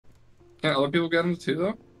Can't other people get them too,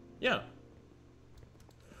 though? Yeah.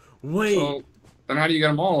 Wait. So, then how do you get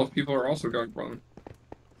them all if people are also going for them?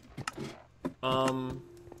 Um.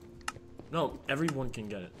 No, everyone can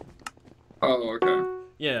get it. Oh, okay.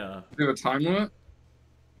 Yeah. Do you have a time limit?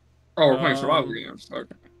 Oh, we're playing survival Um. games.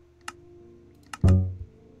 Okay.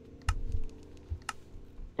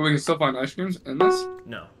 But we can still find ice creams in this?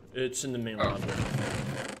 No, it's in the main Oh, lobby.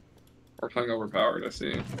 we're playing overpowered, I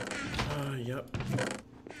see. Yep.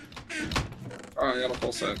 Oh, I got a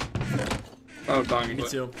full set. Oh, diamond. Me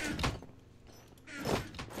too.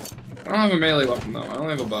 I don't have a melee weapon, though. I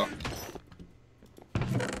only have a bow.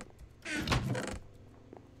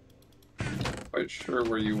 Quite sure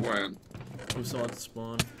where you went. I'm still at the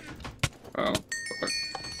spawn. Oh, fuck.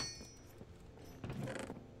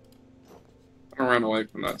 I ran away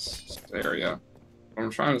from that area. I'm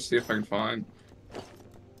trying to see if I can find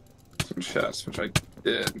some chests, which I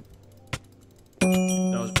did.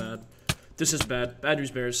 That was bad. This is bad. Bad news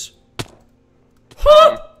bears.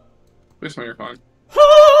 Please tell me you're fine.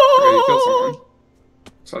 Okay, you killed someone.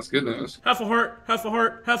 So that's good news. Half a heart, half a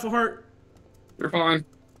heart, half a heart. You're fine.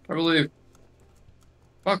 I believe.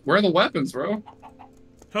 Fuck, where are the weapons, bro?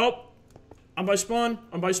 Help! I'm by spawn.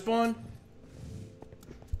 I'm by spawn.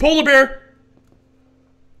 Polar bear!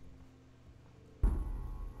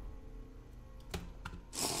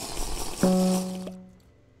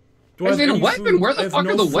 Do I just need a any weapon. food? Where I the have fuck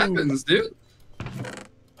no are the food. weapons, dude?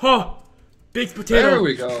 Huh! Baked potato. There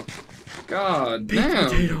we go. God Baked damn.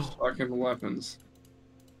 potato. These fucking weapons.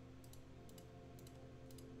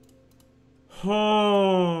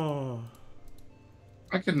 Huh.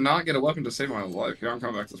 I could not get a weapon to save my life. Here, I'm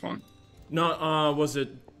coming back to this one. No, was it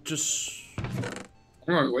just I'm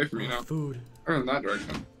going away from you now. food? I'm in that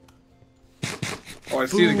direction. Oh, I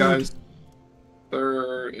see the guys.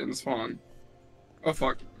 They're in spawn. Oh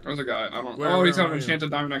fuck. There's a guy. I don't. Oh, he's got an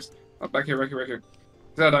enchanted diamond axe. Oh, back here, back here, back here.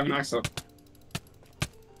 He's got a diamond axe up.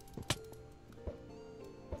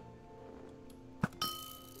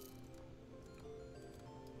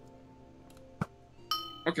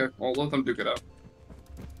 Okay, well, let them duke it out.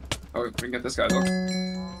 Oh, we can get this guy though.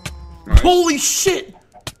 Nice. Holy shit!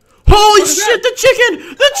 Holy shit! The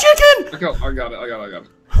chicken! The chicken! Okay, I got it. I got it. I got it.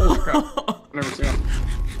 Holy crap! I've never seen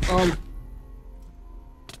him.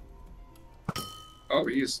 Oh,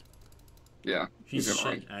 he's. Yeah. He's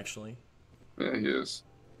gonna shit, run. actually. Yeah, he is.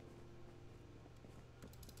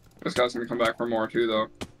 This guy's gonna come back for more too, though.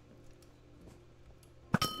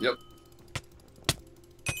 Yep.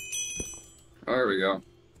 Oh, there we go.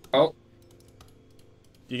 Oh.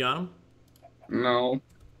 You got him? No.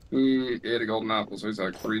 He ate a golden apple, so he's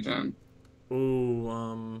like regen.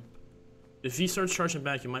 Ooh, if he starts charging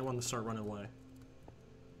back, you might want to start running away.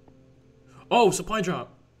 Oh, supply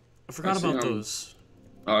drop! I forgot about those.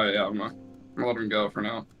 Oh yeah, I'm gonna let him go for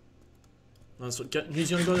now. He's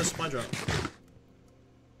gonna go to the supply drop.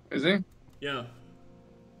 Is he? Yeah.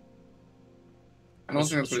 I don't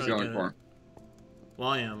think that's what he's going for. Well,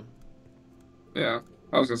 I am. Yeah.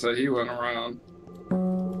 I was gonna say he went around.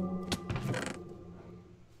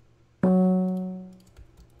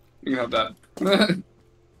 You can have that.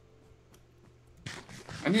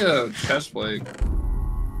 I need a chest plate.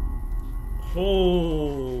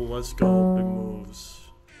 Oh, let's go. Big moves.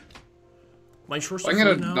 My source of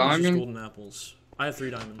food now is just golden apples. I have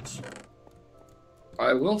 3 diamonds.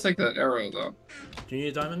 I will take that arrow, though. Do you need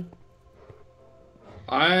a diamond?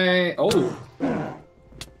 Oh!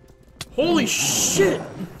 Holy shit!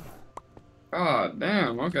 God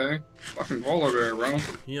damn, okay. Fucking polar bear, bro.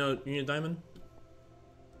 You need a diamond?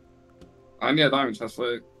 I need a diamond chest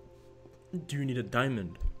plate. Do you need a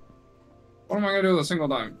diamond? What am I gonna do with a single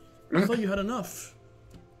diamond? I thought you had enough.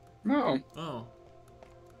 No. Oh.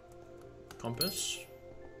 Compass?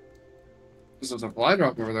 There's a supply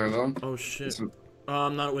drop over there, though. Oh shit.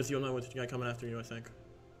 I'm not with you, I'm not with you. Guy coming after you, I think.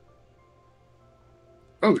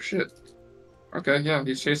 Oh shit. Okay, yeah,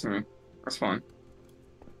 he's chasing me. That's fine.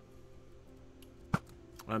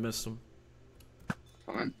 I missed him.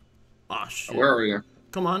 Fine. Ah shit. Where are you?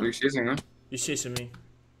 Come on. Are you chasing me? He's chasing me.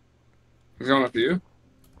 He's going after you?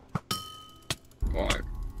 Why?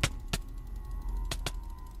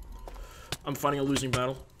 I'm fighting a losing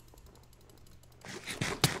battle.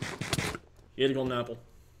 He had a golden apple.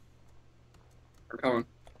 They're coming.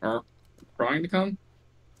 Or trying to come?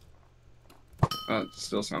 That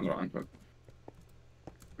still sounds wrong, but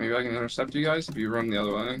maybe I can intercept you guys if you run the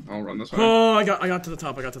other way. I'll run this way. Oh, I got to the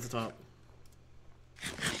top. I got to the top.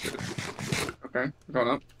 Shit. Okay, I'm going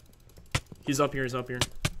up. He's up here. He's up here.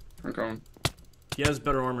 I'm going. He has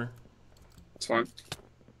better armor. It's fine.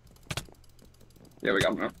 Yeah, we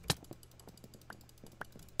got him now.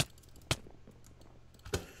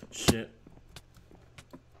 Shit.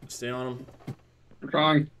 Stay on him. We're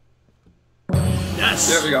trying.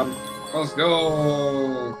 Yes! Yeah, we got him. Let's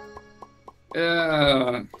go.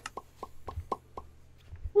 Yeah.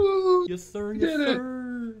 Woo! You third, Did it.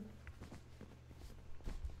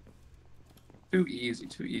 Too easy,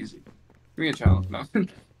 too easy. Give me a challenge now.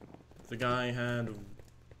 The guy had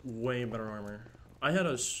way better armor. I had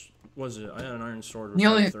a, I had an iron sword with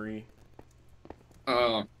like 3.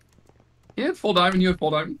 He had full diamond, you had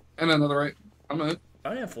full diamond, and another right. I'm it.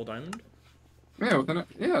 I have full diamond. Yeah, within it.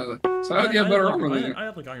 Yeah. So how do you have better armor than you? I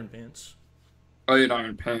have like iron pants. Oh, you had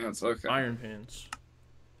iron pants. Okay. Iron pants.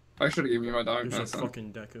 I should have given you my diamond pants. There's a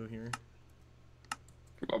fucking deco here.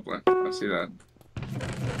 Lovely. I see that.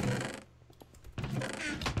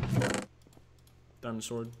 Diamond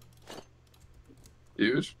sword.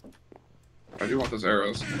 Huge. I do want those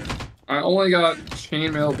arrows. I only got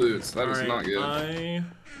chainmail boots. That is not good.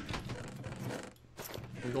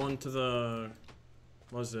 I'm going to the...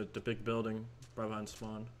 What was it? The big building right behind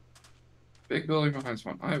spawn. Big building behind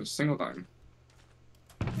spawn. I have a single diamond.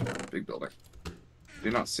 Big building.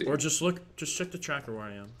 Do not see. Or just look. Just check the tracker where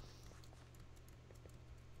I am.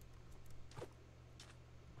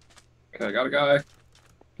 Okay, I got a guy.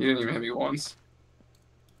 He didn't even hit me once.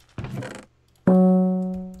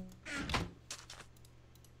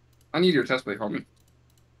 I need your test plate, homie.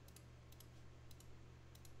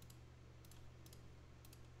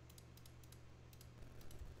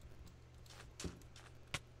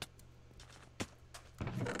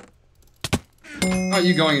 How are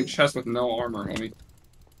you going in chest with no armor, homie?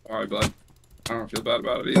 Alright, bud. I don't feel bad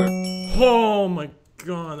about it either. Oh my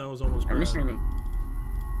god, that was almost bad. I'm missing him.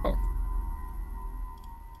 Oh.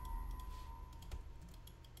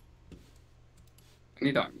 I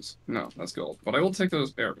need diamonds. No, that's gold. But I will take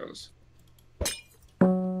those arrows.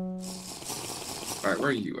 Alright, where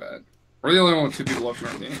are you at? We're the only one with 2 people left in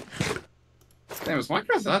our game. Damn, is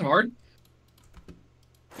Minecraft that hard?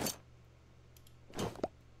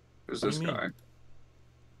 There's this guy.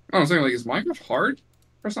 Oh, I'm saying, like, is Minecraft hard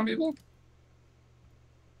for some people?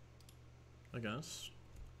 I guess.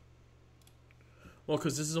 Well,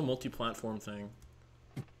 because this is a multi-platform thing.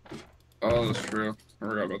 Oh, that's true. I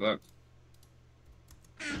forgot about that.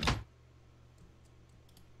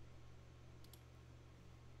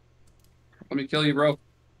 Let me kill you, bro.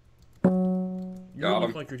 You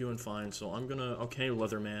look like you're doing fine, so I'm gonna... Okay,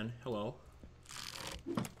 Leatherman. Hello.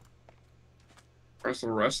 Where's the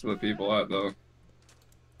rest of the people at, though?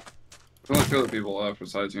 There's only 2 other people left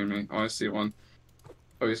besides you and me. Oh, I see one.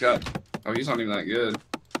 Oh, he's got... Oh, he's not even that good.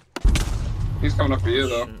 He's coming up for you,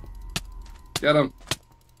 though. Shit. Get him.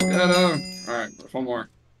 Get him. Alright, there's one more.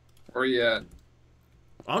 Where are you at?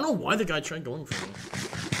 I don't know why the guy tried going for me.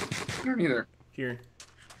 I don't either. Here.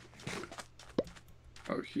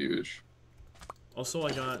 Oh, huge. Also,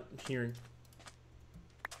 I got here.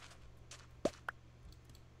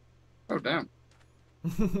 Oh, damn.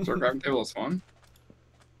 Is our crafting table is fun?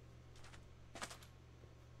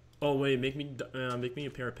 Oh wait, make me a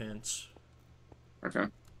pair of pants. Okay.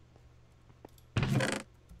 What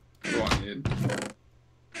do I need?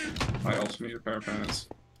 I also need a pair of pants.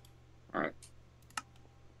 Alright.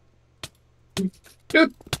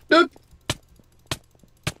 Doop! Doop!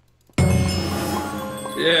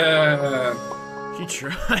 Yeah! He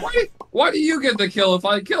tried. Why do you get the kill if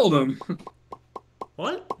I killed him?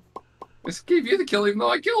 What? I just gave you the kill even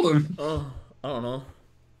though I killed him. Oh, I don't know.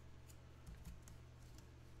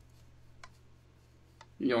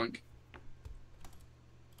 Yoink.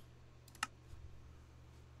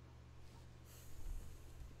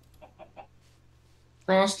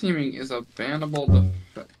 Cross-teaming is a bannable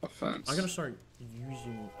offense. I gotta start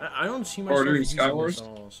using... I don't see myself using this at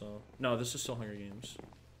all, so... No, this is still Hunger Games.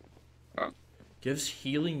 Oh. Gives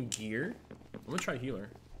healing gear? I'm gonna try healer.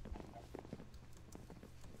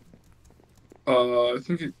 I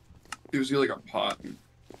think it gives you like a pot.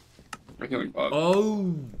 A healing pot.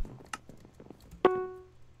 Oh!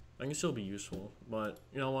 I can still be useful, but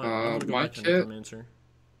you know what? I'm gonna go back to Necromancer.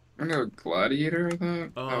 I'm gonna go Gladiator with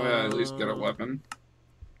that. That way I at least get a weapon.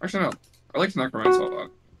 Actually, no. I like Necromancer a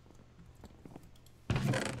lot.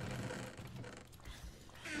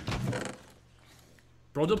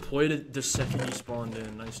 Bro deployed it the second he spawned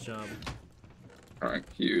in. Nice job. Alright,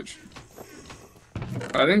 huge.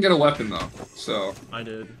 I didn't get a weapon though, so... I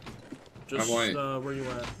did. Just, where you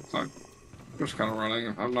at? I'm just kind of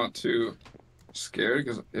running. I'm not too scared,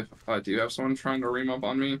 because if I do have someone trying to ream up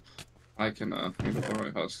on me, I can, throw my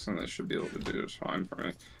husks, and they should be able to do just fine for me.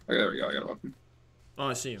 Okay, there we go, I got a weapon. Oh,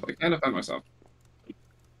 I see him. So I can't defend myself.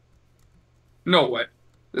 No way.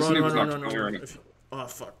 This noob's not coming here. Oh,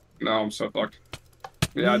 fuck. No, I'm so fucked.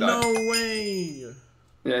 Yeah, I died. No way!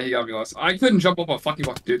 Yeah, he got me last. I couldn't jump off a fucking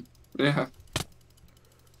block, dude. Yeah.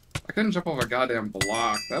 I couldn't jump off a goddamn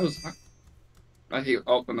block. That was... I hate...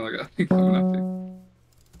 Oh, another guy coming after me.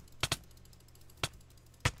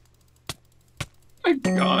 My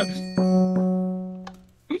god.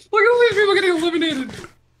 Look at all these people getting eliminated.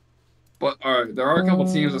 But, alright, there are a couple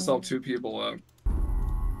teams that still have 2 people left.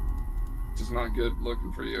 Which is not good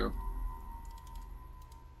looking for you.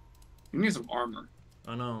 You need some armor.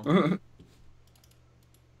 I know.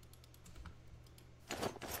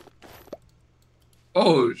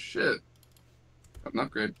 Oh, shit. An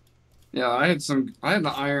upgrade. Yeah, I had an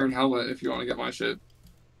iron helmet if you want to get my shit.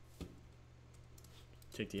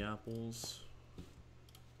 Take the apples.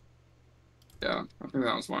 Yeah, I think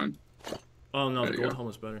that was mine. Oh no, the gold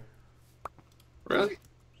helmet's better. Really?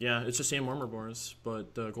 Yeah, it's the same armor bars,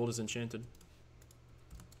 but the gold is enchanted.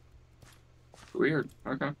 Weird.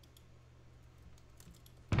 Okay.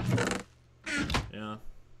 Yeah.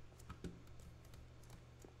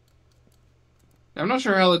 I'm not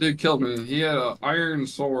sure how the dude killed me. He had an iron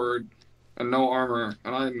sword and no armor,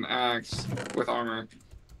 and I had an axe with armor.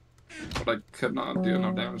 But I could not do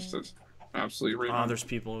enough damage to absolutely read him. Ah, there's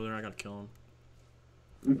people over there. I gotta kill him.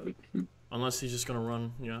 Unless he's just gonna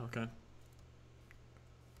run. Yeah, okay.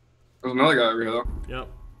 There's another guy over here, though. Yep.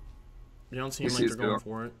 You don't seem like they're going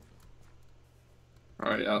for it.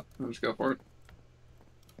 Alright, yeah. Let's go for it.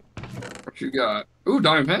 What you got? Ooh,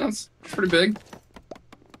 diamond pants. That's pretty big.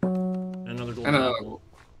 Another golden apple.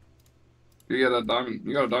 You got a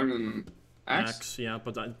diamond axe? Yeah,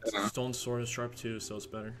 but that stone sword is sharp too, so it's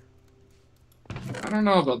better. I don't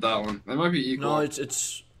know about that one. They might be equal. No,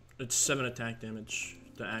 it's 7 attack damage.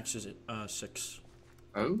 The axe is 6.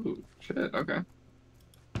 Oh shit! Okay.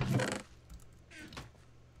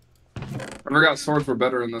 I forgot swords were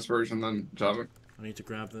better in this version than Java. I need to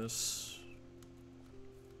grab this.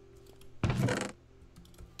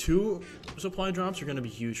 2 supply drops are gonna be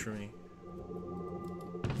huge for me.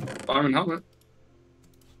 Diamond helmet.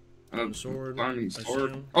 And sword. Diamond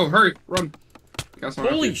sword. Oh, hurry! Run!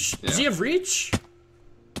 Holy shit! Does he have reach?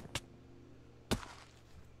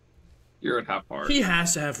 You're at half heart. He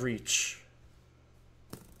has to have reach.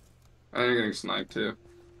 I think you're getting sniped too.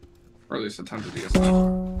 Or at least attempted to get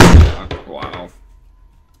sniped. Wow.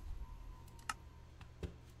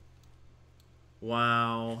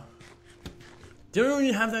 Wow. They don't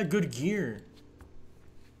even have that good gear.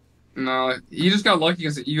 No, you just got lucky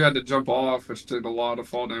because you had to jump off, which did a lot of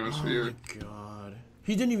fall damage for you. Oh my god.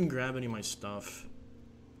 He didn't even grab any of my stuff.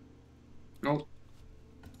 Nope.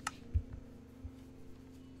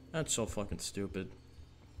 That's so fucking stupid.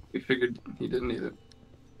 We figured he didn't need it.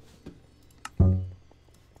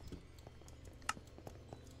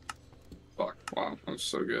 Fuck, wow, that was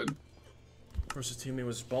so good. Of course, his teammate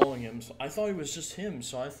was following him, so I thought it was just him,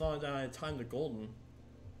 so I thought that I had timed the golden.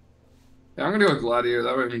 Yeah, I'm gonna go with Gladiator,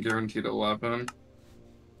 that way I'm guaranteed a weapon.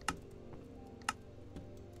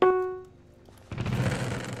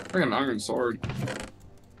 Like an iron sword.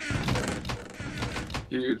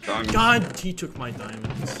 Huge diamond. God, he took my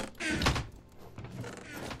diamonds.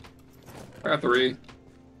 I got 3. I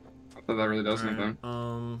thought that really does anything.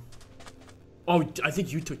 Oh, I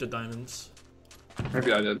think you took the diamonds.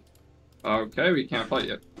 Maybe I did. Okay, we can't fight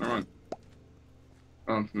yet. Never mind.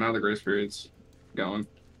 Oh, now the grace period's going.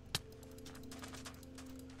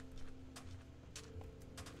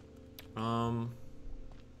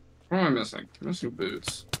 What am I missing? I'm missing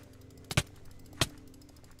boots.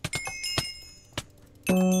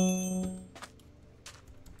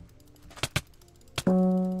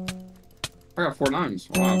 I got 4 diamonds.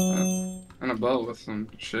 Wow. And a bow with some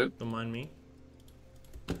shit. Don't mind me.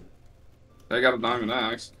 I got a diamond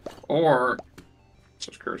axe. Or...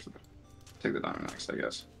 Such curse. Take the diamond axe, I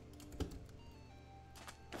guess.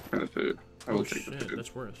 And the food. I will take the food.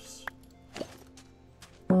 That's worse.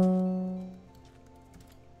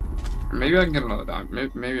 Maybe I can get another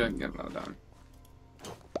diamond. Maybe I can get another diamond.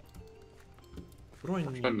 What do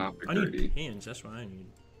I need? Should not be I greedy. need pants, that's what I need.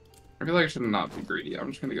 I feel like I should not be greedy.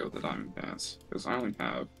 I'm just gonna go with the diamond pants. Because I only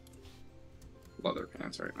have leather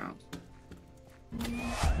pants right now.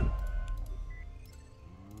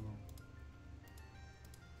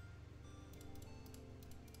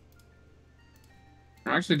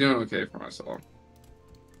 I'm actually doing okay for myself.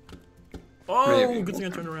 Oh, Maybe. good thing I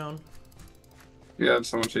turned around. You have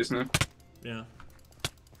someone chasing you? Yeah.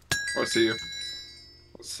 Oh, I see you.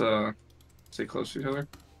 Let's stay close to each other.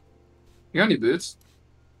 You got any boots?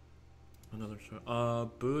 Another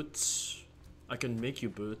shot. Boots. I can make you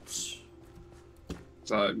boots.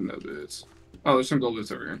 So I have no boots. Oh, there's some gold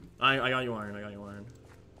boots over here. I got you iron,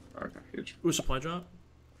 Okay, huge. Ooh, supply drop?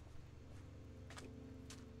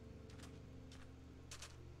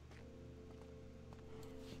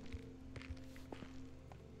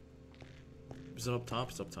 Is it up top?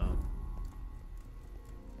 It's up top.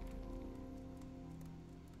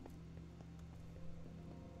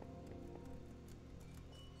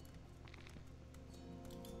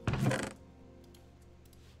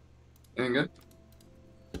 Anything good?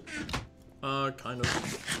 Kind of.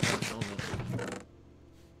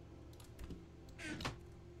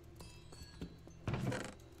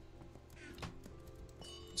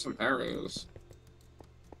 Some arrows.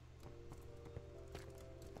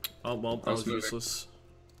 Oh, well, that was useless.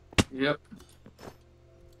 Yep.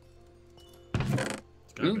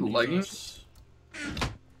 Any leggings?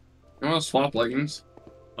 You want to swap leggings?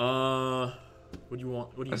 What do you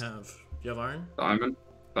want? What do you have? Do you have iron?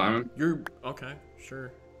 Diamond. You're okay.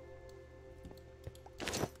 Sure.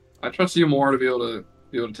 I trust you more to be able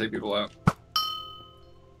to take people out.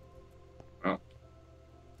 Oh.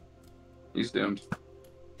 He's doomed.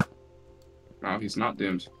 No, he's not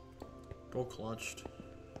doomed. Go clutched.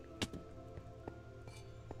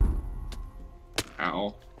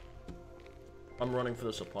 Ow. I'm running for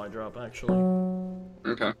the supply drop, actually.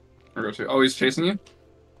 Okay. I'll go too. Oh, he's chasing you?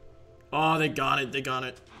 Oh, they got it. They got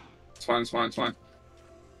it. It's fine, it's fine, it's fine.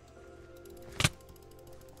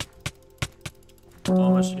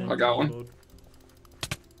 Oh, I got one. Mode.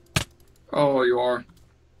 Oh, you are.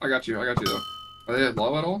 I got you though. Are they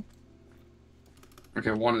low at all?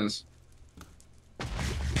 Okay, one is.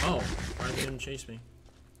 Oh, why didn't chase me?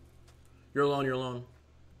 You're alone, you're alone.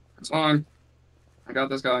 It's fine. I got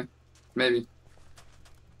this guy. Maybe.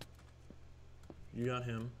 You got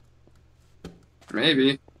him.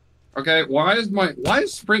 Maybe. Okay, why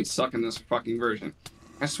is Sprint suck in this fucking version?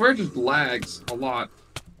 I swear it just lags a lot.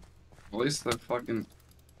 At least the fucking...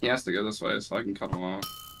 He has to go this way so I can cut him off.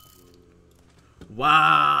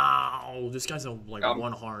 Wow! This guy's a, like,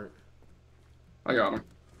 one heart. I got him.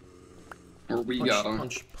 Or we got him.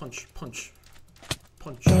 Punch, punch, punch.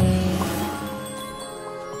 Punch.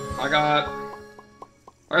 I got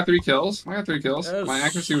 3 kills. I got 3 kills. Yes. My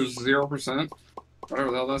accuracy was 0%.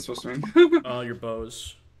 Whatever the hell that's supposed to mean. Your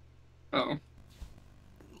bows. Oh.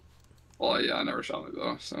 Well, yeah, I never shot my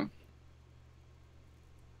bow, so.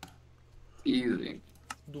 Easy.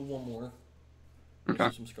 Do one more. Okay.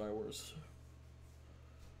 Some Skywars.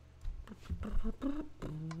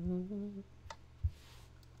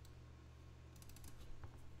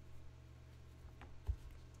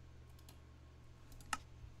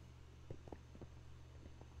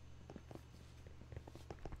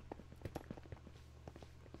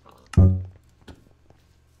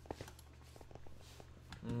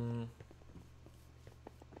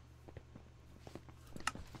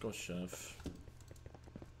 Go, chef.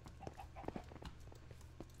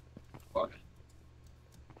 Fuck.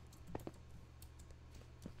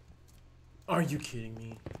 Are you kidding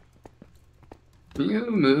me? You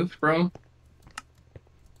moved, bro.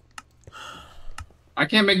 I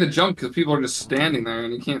can't make the jump because people are just standing there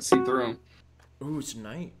and you can't see through them. Ooh, it's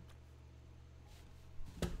night.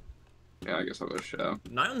 Yeah, I guess I'll go show.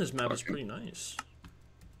 Night on this map is pretty nice.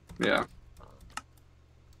 Yeah.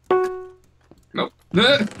 Nope.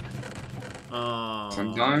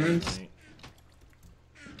 Some diamonds. Right.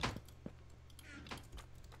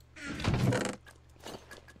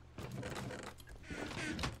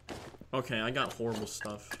 Okay, I got horrible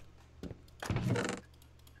stuff.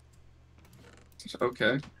 It's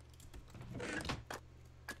okay.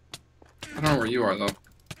 I don't know where you are, though.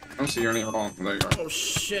 I don't see you anywhere at all. There you are. Oh,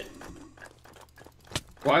 shit.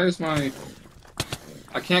 Why is my...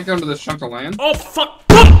 I can't go into this chunk of land? Oh, fuck!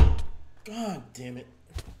 God damn it.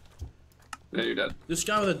 Yeah, you're dead. This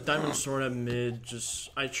guy with a diamond sword at mid,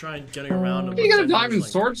 I tried getting around him. You got a diamond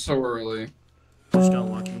sword so early. Just got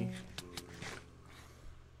lucky.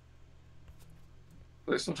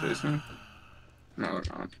 Are they still chasing me? No, they're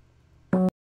not.